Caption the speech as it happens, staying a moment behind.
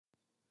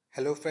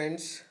Hello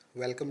friends,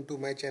 welcome to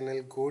my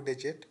channel Go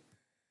Digit.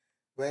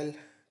 Well,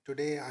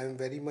 today I am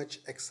very much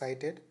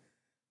excited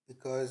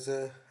because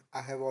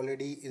I have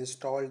already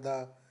installed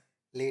the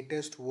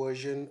latest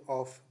version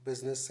of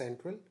Business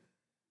Central.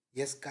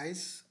 Yes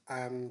guys,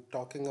 I am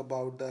talking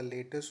about the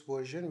latest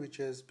version which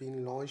has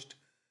been launched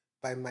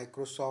by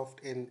Microsoft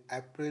in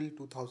April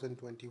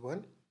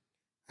 2021,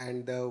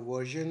 and the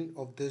version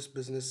of this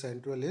Business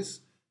Central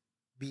is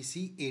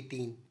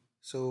BC18.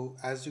 So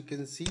as you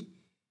can see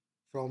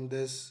from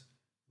this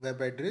web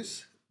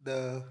address,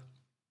 the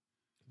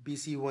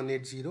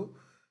BC180.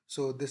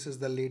 So this is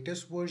the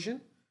latest version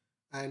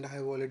and I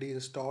have already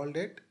installed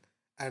it,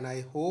 and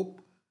I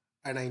hope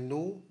and I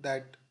know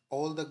that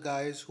all the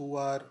guys who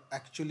are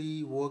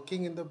actually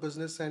working in the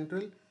Business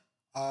Central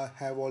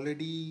have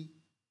already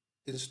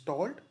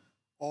installed,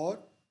 or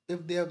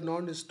if they have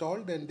not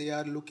installed then they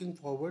are looking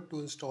forward to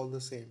install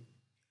the same.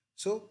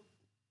 So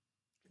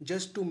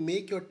just to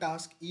make your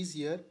task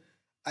easier,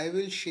 I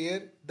will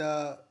share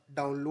the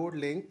download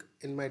link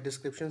in my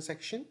description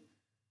section.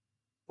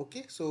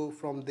 Okay, so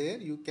from there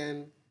you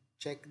can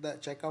check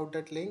out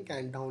that link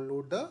and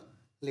download the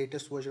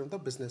latest version of the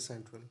Business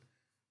Central.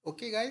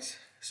 Okay guys,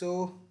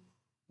 so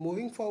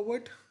moving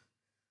forward,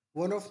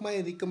 one of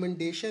my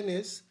recommendation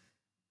is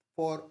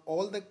for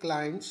all the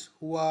clients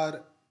who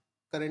are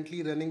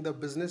currently running the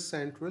Business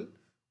Central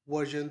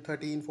version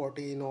 13,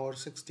 14 or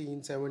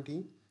 16,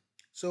 17.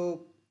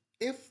 So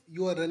if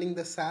you are running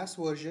the SaaS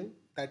version,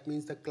 that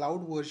means the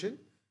cloud version,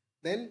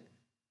 then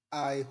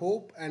I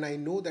hope and I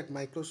know that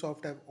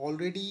Microsoft have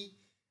already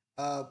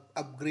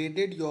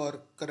upgraded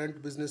your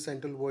current Business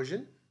Central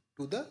version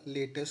to the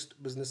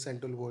latest Business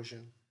Central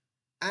version.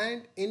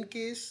 And in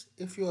case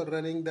if you are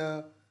running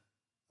the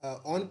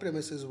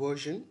on-premises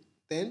version,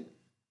 then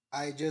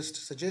I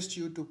just suggest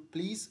you to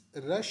please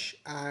rush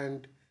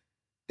and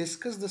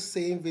discuss the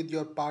same with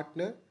your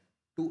partner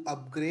to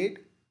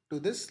upgrade to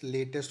this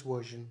latest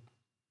version.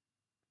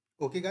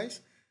 Okay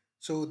guys,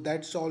 so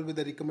that's all with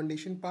the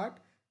recommendation part.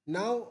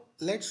 Now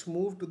let's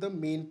move to the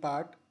main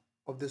part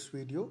of this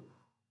video,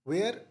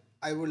 where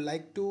I would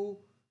like to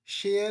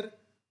share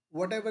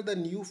whatever the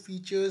new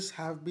features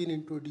have been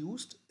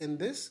introduced in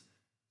this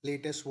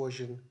latest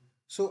version.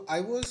 So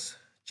I was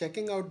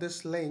checking out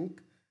this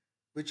link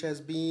which has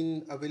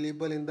been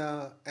available in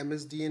the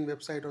MSDN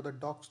website or the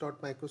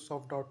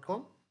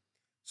docs.microsoft.com.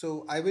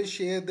 So I will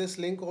share this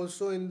link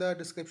also in the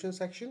description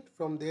section.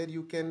 From there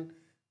you can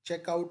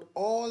check out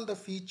all the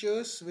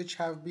features which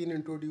have been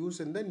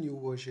introduced in the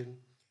new version.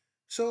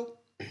 So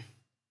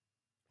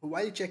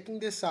while checking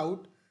this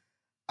out,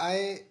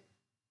 I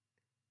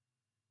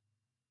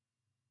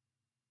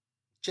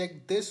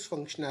checked this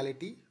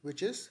functionality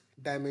which is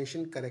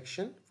dimension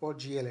correction for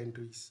GL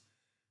entries.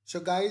 So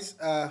guys,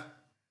 I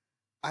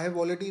have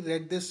already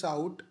read this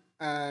out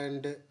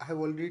and I have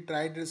already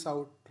tried this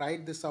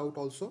out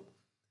also.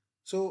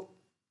 So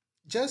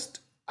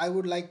just I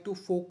would like to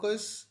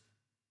focus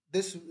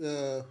this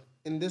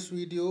in this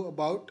video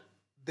about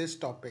this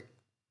topic.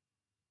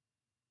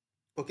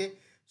 Okay,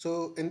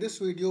 so in this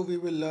video we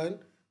will learn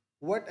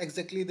what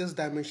exactly this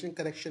dimension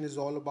correction is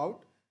all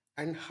about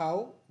and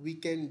how we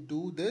can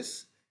do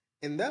this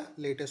in the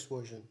latest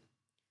version.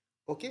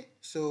 Okay,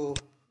 so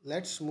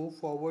let's move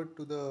forward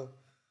to the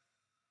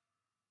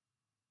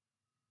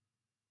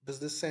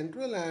Business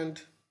Central and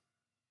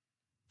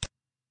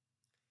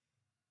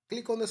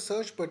click on the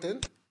search button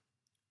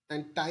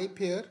and type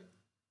here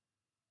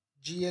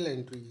GL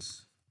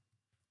entries.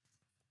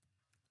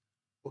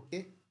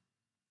 Okay,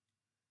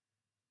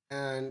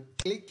 and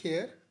click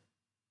here.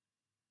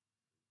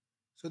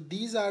 So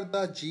these are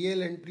the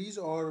GL entries,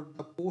 or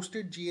the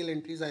posted GL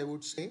entries I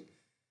would say,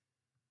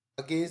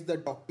 against the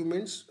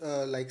documents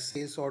like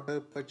sales order,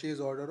 purchase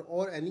order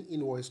or any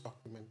invoice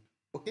document.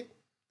 Okay,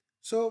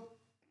 so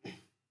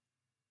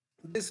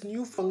this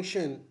new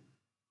function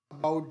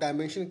about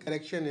dimension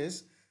correction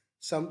is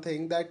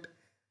something that,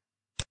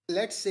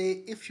 let's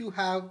say if you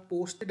have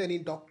posted any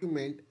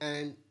document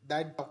and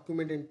that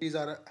document entries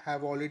are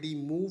have already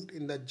moved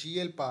in the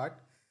GL part.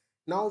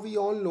 Now we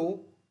all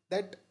know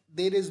that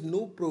there is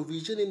no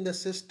provision in the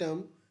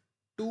system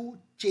to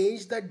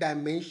change the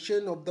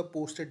dimension of the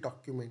posted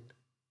document.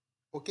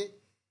 Okay,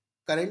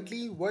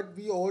 currently what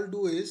we all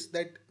do is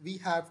that we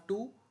have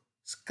to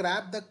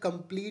scrap the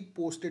complete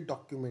posted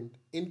document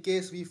in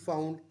case we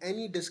found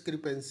any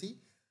discrepancy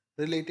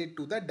related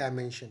to the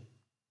dimension.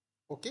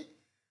 Okay,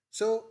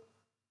 so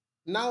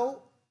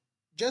now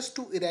just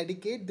to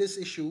eradicate this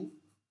issue,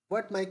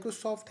 what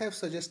Microsoft have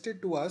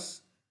suggested to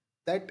us,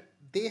 that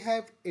they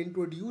have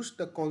introduced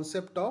the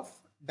concept of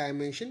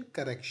dimension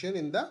correction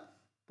in the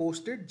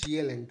posted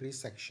GL entry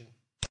section.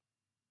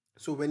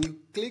 So when you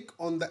click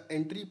on the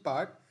entry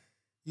part,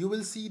 you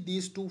will see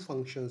these two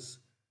functions.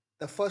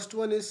 The first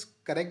one is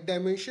correct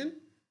dimension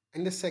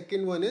and the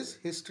second one is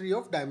history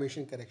of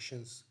dimension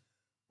corrections.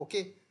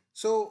 Okay,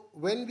 so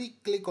when we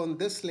click on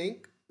this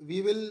link,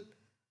 we will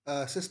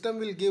system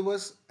will give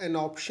us an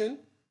option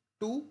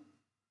to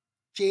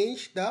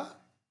change the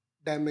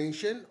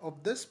dimension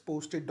of this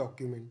posted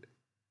document.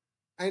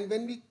 and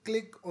when we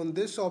click on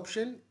this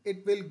option,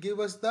 it will give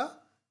us the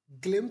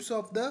glimpse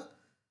of the,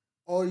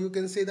 or you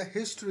can say the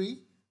history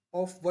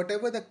of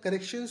whatever the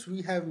corrections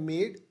we have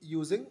made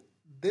using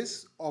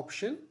this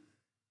option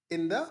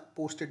in the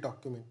posted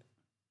document.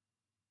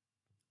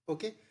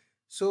 Okay,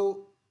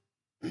 so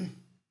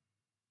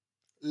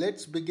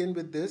let's begin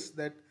with this,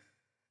 that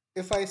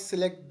if I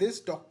select this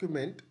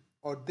document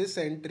or this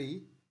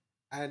entry,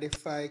 and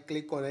if I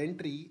click on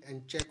entry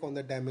and check on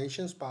the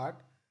dimensions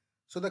part,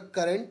 so the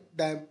current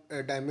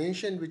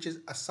dimension which is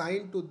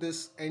assigned to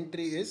this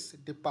entry is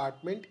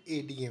department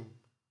ADM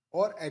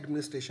or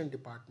administration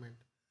department.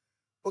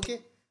 Okay,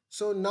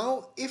 so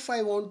now if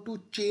I want to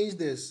change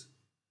this,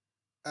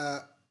 uh,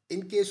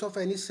 in case of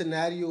any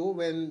scenario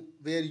when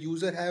where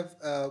user have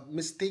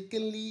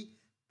mistakenly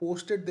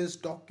posted this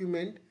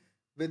document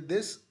with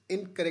this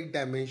incorrect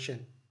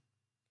dimension,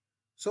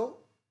 so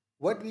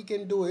what we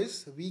can do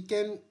is we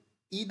can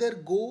either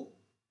go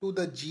to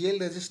the GL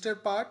register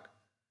part,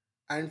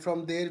 and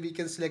from there we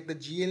can select the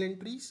GL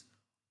entries,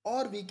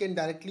 or we can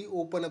directly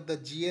open up the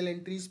GL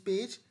entries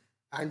page,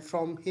 and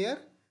from here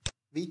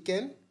we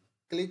can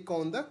click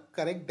on the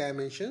correct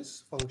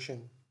dimensions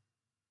function.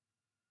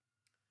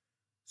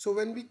 So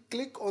when we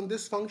click on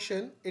this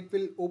function, it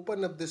will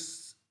open up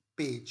this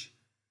page.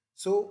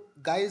 So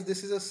guys,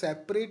 this is a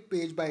separate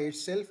page by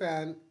itself,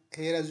 and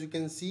here as you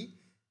can see,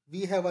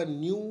 we have a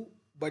new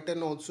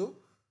button also,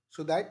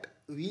 so that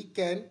we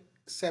can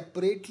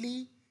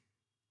separately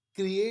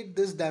create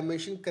this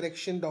dimension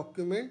correction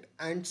document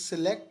and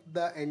select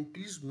the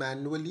entries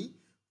manually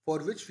for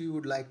which we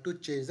would like to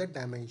change the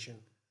dimension.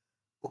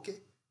 Okay,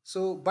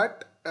 so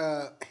but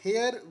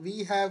here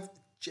we have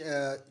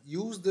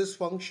used this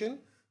function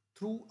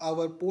through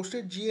our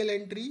posted GL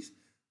entries,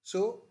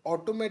 so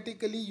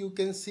automatically you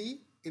can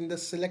see in the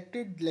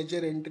selected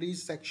ledger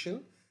entries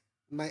section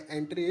my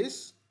entry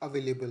is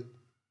available.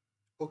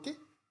 Okay,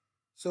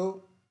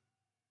 so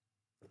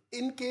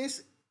in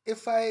case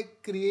if I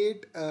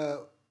create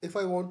if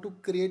I want to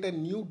create a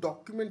new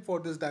document for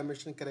this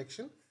dimension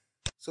correction,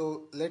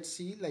 so let's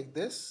see like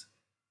this.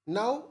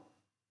 Now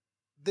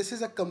this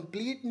is a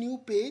complete new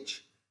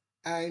page,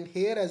 and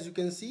here as you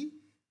can see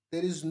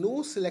there is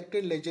no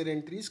selected ledger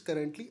entries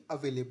currently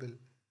available,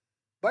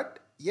 but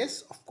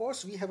yes, of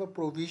course we have a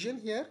provision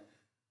here.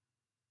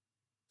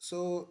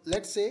 So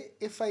let's say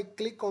if I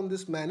click on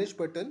this manage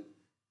button,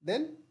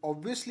 then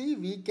obviously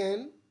we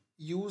can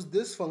use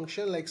this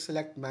function like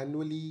select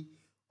manually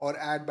or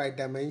add by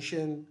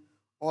dimension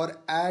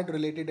or add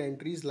related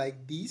entries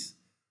like these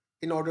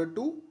in order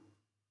to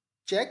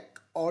check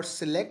or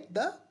select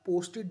the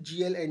posted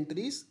GL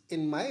entries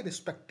in my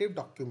respective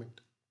document.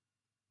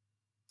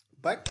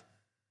 But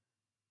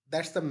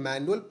that's the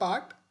manual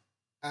part,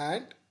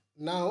 and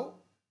now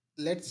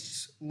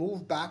let's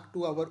move back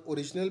to our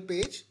original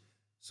page.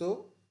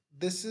 So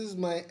this is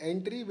my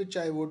entry which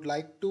I would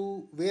like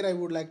to, where I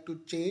would like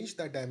to change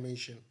the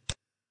dimension.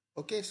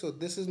 Okay, so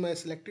this is my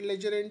selected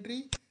ledger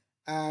entry,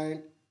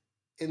 and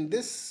in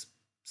this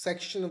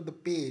section of the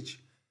page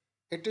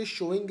it is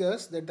showing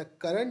us that the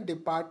current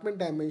department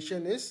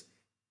dimension is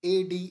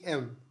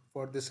ADM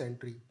for this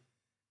entry,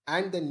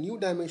 and the new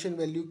dimension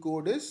value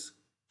code is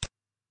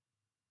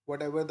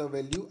whatever the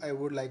value I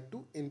would like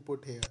to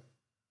input here.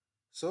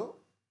 So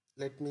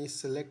let me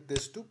select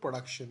this to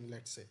production,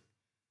 let's say.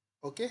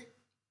 Okay,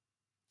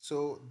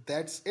 so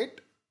that's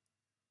it.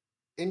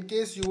 In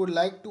case you would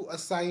like to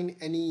assign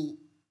any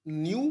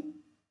new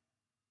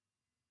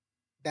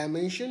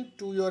dimension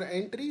to your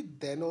entry,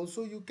 then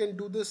also you can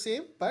do the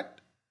same,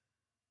 but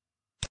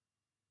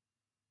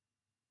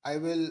I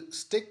will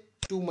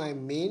stick to my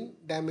main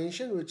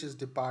dimension, which is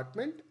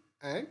department,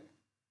 and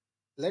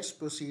let's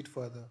proceed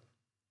further.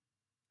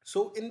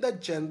 So in the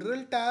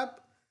general tab,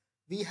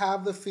 we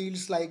have the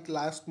fields like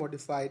last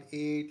modified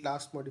 8,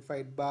 last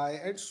modified by,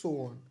 and so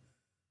on.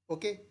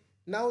 Okay,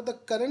 now the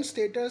current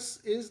status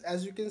is,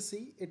 as you can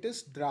see, it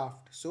is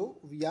draft. So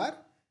we are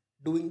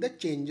doing the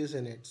changes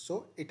in it.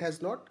 So it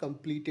has not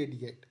completed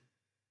yet.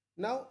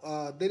 Now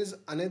there is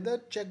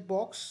another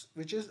checkbox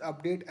which is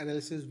update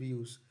analysis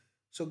views.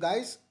 So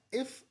guys,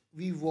 if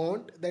we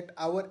want that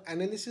our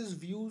analysis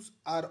views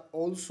are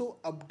also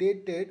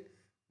updated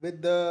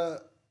with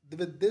the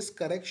with this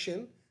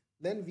correction,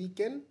 then we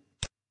can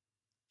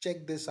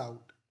check this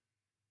out.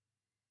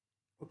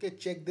 Okay,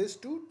 check this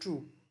to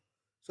true.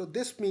 So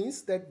this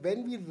means that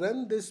when we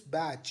run this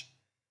batch,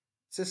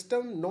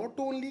 system not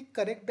only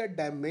correct the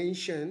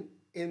dimension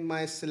in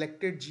my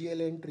selected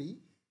GL entry,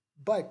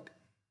 but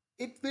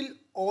it will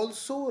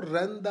also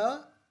run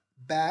the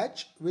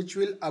batch which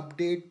will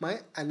update my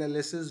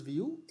analysis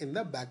view in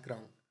the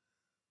background.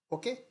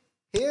 Okay,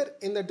 here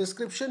in the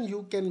description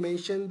you can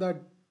mention the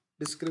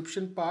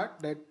description part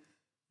that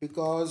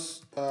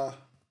because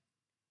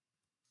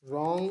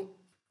wrong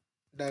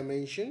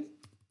dimension,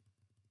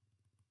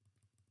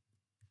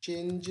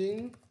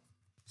 changing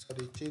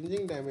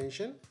changing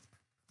dimension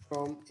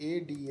from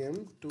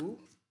ADM to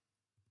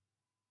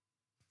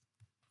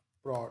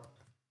prod.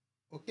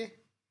 Okay,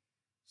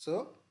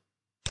 so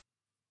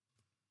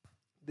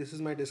this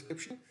is my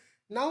description.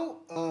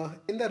 Now,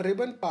 in the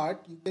ribbon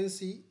part, you can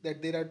see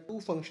that there are two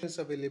functions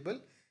available.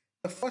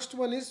 The first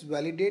one is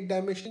validate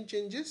dimension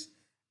changes.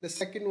 The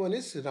second one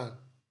is run.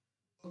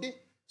 Okay,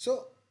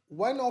 so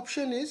one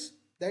option is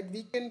that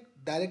we can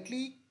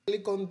directly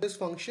click on this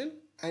function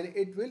and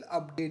it will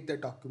update the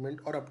document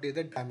or update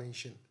the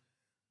dimension.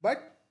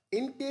 But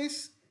in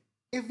case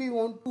if we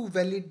want to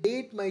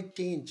validate my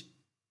change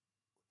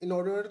in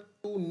order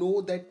to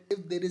know that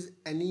if there is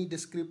any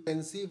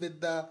discrepancy with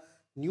the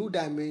new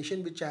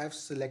dimension which I have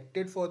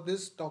selected for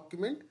this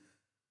document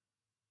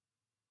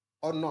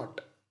or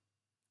not.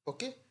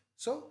 Okay,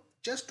 so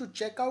just to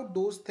check out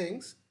those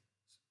things,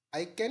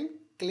 I can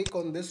click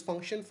on this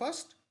function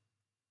first,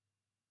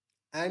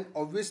 and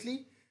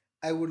obviously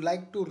I would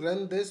like to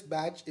run this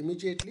batch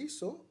immediately,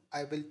 so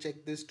I will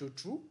check this to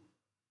true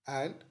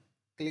and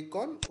click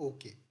on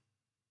OK.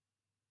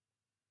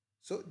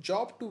 So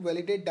job to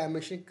validate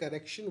dimension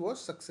correction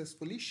was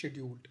successfully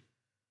scheduled.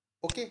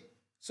 Okay,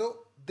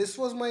 so this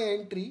was my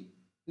entry.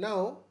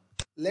 Now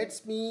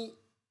let's me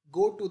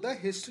go to the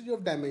history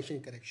of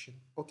dimension correction.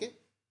 Okay,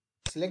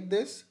 select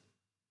this,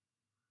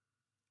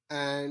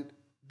 and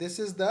this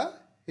is the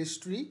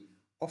history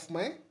of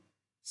my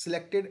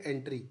selected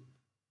entry.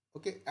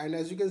 Okay, and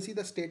as you can see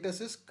the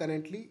status is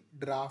currently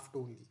draft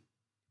only.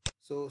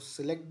 So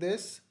select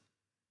this,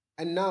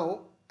 and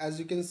now as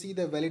you can see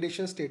the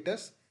validation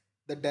status,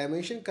 the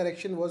dimension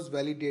correction was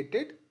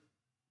validated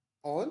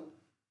on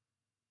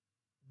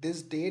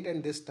this date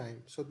and this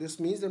time. So this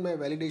means that my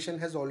validation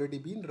has already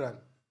been run.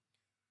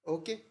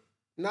 Okay,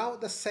 now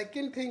the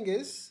second thing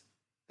is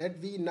that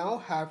we now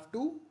have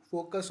to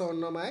focus on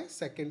my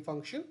second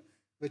function,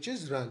 which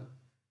is run.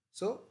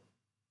 So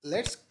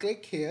let's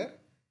click here.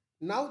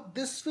 Now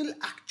this will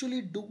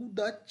actually do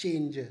the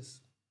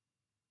changes.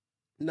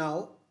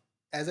 Now,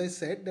 as I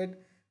said that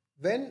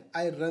when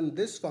I run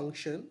this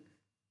function,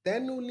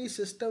 then only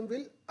system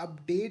will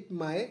update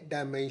my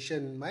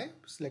dimension, my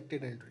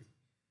selected entry.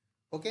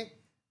 Okay,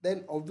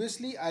 then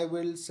obviously I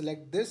will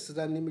select this,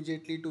 run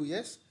immediately to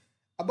yes.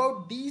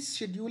 About these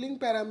scheduling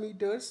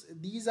parameters,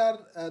 these are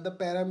the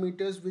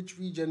parameters which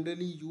we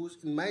generally use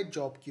in my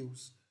job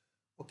queues.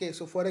 Okay,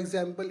 so for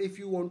example, if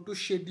you want to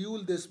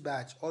schedule this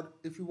batch or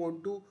if you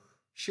want to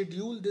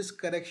schedule this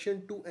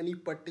correction to any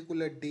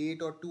particular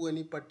date or to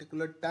any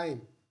particular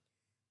time,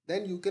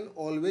 then you can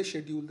always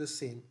schedule the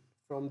same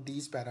from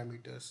these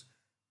parameters.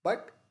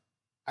 But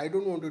I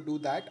don't want to do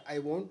that. I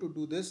want to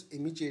do this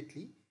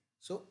immediately.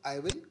 So I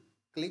will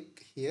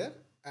click here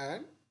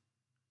and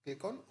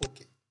click on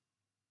OK.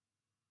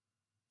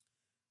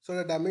 So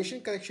the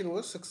dimension correction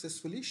was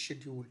successfully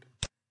scheduled.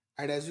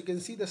 And as you can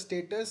see, the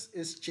status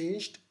is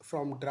changed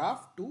from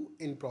draft to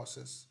in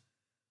process.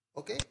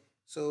 Okay,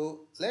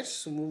 so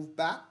let's move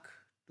back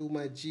to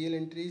my GL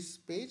entries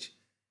page,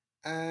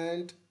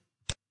 and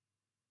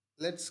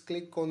let's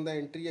click on the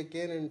entry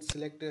again and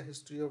select the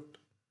history of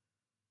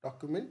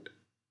document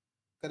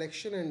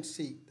correction and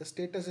see the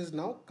status is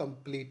now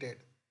completed.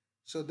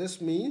 So this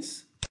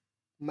means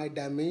my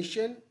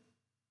dimension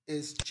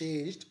is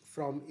changed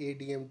from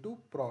ADM to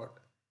prod.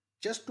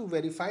 Just to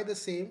verify the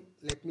same,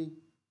 let me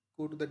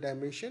go to the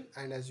dimension,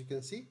 and as you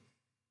can see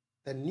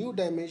the new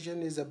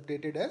dimension is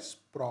updated as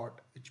prod,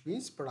 which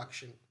means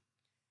production.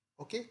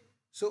 Okay,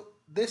 so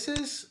this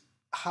is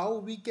how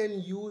we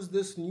can use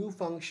this new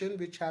function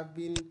which have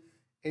been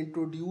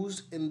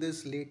introduced in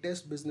this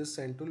latest Business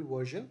Central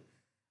version,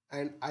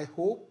 and I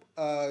hope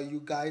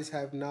you guys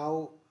have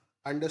now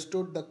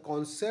understood the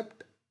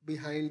concept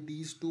behind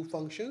these two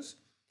functions.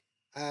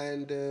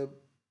 And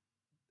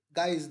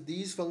guys,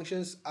 these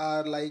functions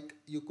are, like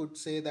you could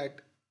say,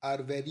 that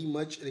are very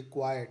much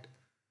required,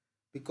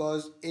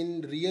 because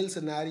in real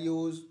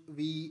scenarios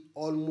we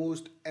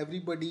almost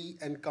everybody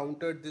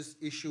encountered these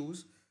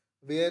issues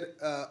where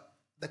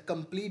the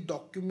complete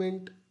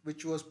document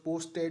which was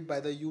posted by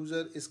the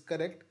user is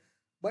correct,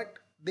 but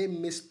they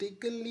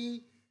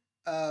mistakenly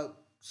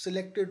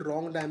selected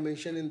wrong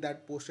dimension in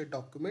that posted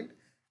document,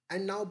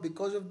 and now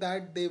because of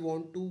that they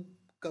want to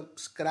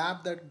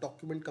scrap that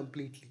document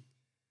completely.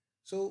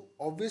 So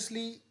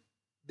obviously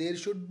there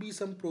should be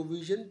some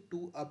provision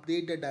to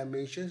update the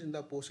dimensions in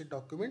the posted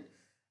document,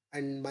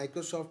 and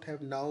Microsoft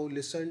have now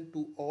listened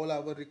to all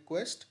our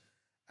requests,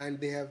 and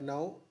they have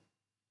now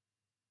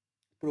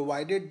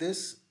provided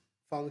this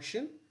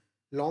function,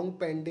 long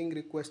pending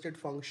requested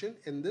function,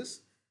 in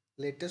this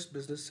latest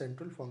Business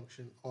Central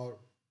function or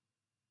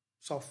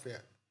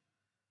software.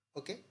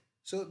 Okay,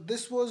 so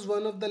this was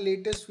one of the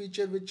latest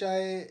feature which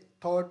I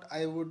thought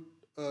I would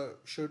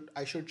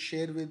should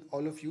share with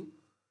all of you.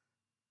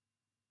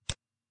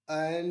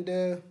 And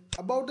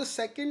about the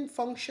second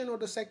function or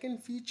the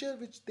second feature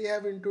which they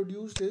have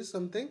introduced is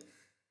something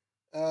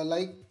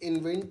like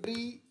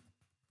inventory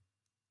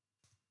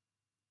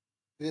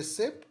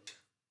receipt.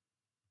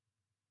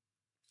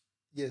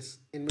 Yes,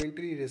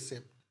 inventory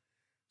receipt.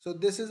 So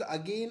this is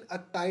again a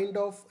kind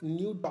of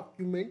new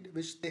document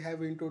which they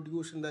have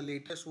introduced in the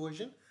latest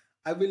version.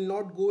 I will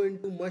not go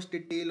into much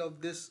detail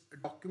of this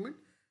document,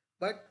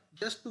 but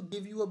just to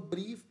give you a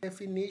brief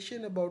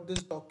definition about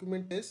this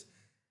document is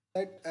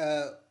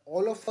that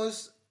all of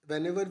us,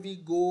 whenever we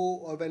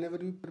go or whenever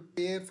we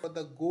prepare for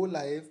the go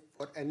live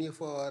for any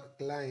of our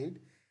client,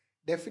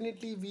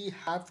 definitely we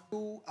have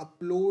to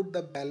upload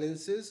the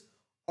balances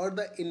or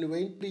the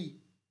inventory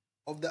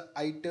of the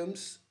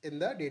items in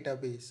the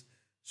database.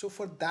 So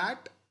for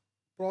that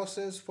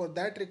process, for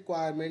that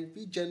requirement,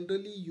 we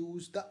generally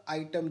use the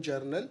item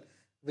journal,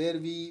 where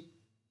we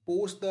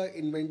post the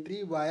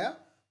inventory via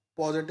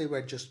positive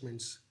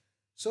adjustments.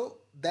 So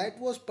that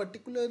was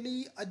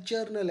particularly a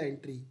journal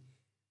entry.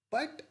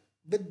 But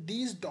with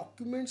these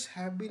documents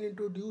have been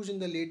introduced in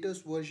the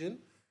latest version,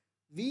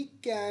 we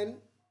can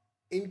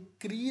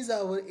increase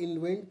our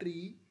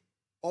inventory,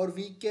 or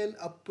we can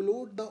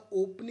upload the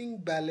opening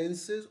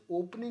balances,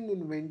 opening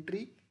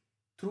inventory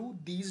through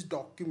these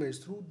documents,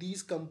 through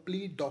these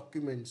complete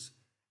documents.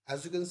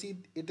 As you can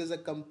see, it is a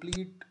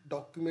complete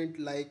document,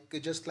 like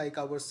just like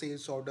our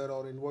sales order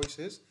or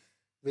invoices,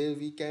 where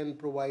we can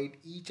provide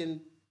each and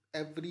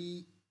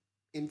every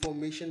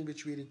information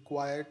which we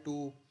require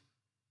to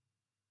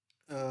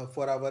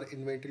for our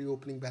inventory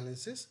opening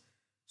balances.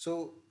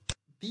 So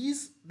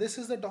this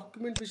is the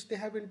document which they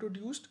have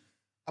introduced.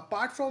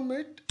 Apart from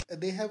it,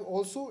 they have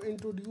also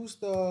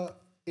introduced the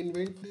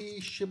inventory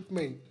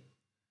shipment.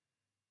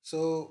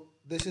 So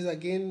this is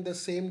again the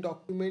same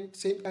document,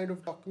 same kind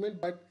of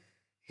document, but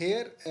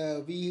here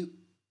we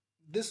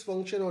this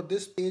function or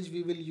this page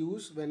we will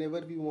use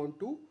whenever we want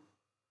to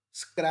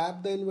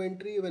scrap the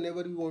inventory,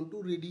 whenever we want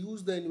to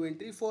reduce the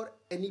inventory for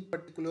any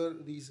particular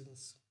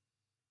reasons.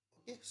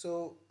 Okay,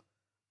 so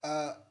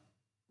uh,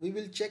 we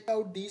will check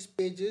out these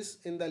pages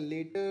in the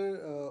later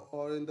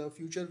or in the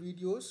future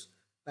videos.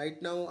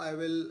 Right now I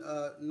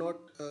will not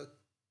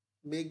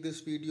make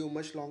this video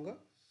much longer,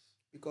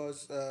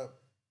 because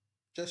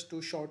just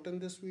to shorten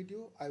this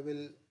video I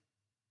will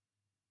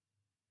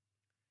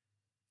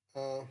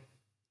uh,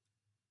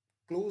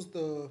 close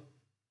the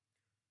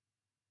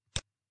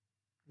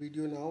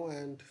video now,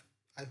 and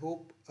I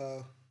hope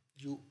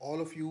you all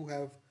of you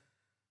have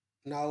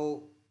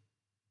now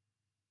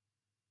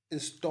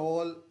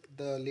install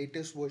the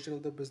latest version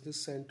of the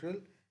Business Central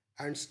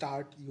and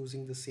start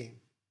using the same.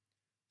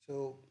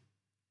 So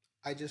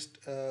I just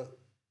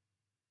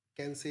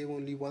can say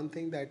only one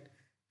thing, that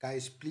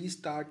guys, please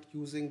start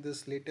using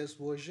this latest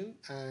version,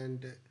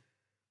 and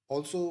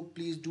also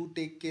please do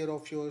take care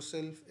of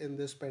yourself in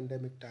this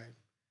pandemic time.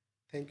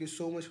 Thank you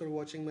so much for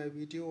watching my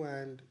video,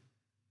 and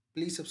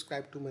please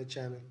subscribe to my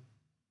channel.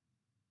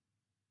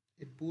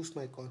 It boosts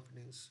my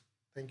confidence.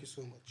 Thank you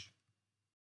so much.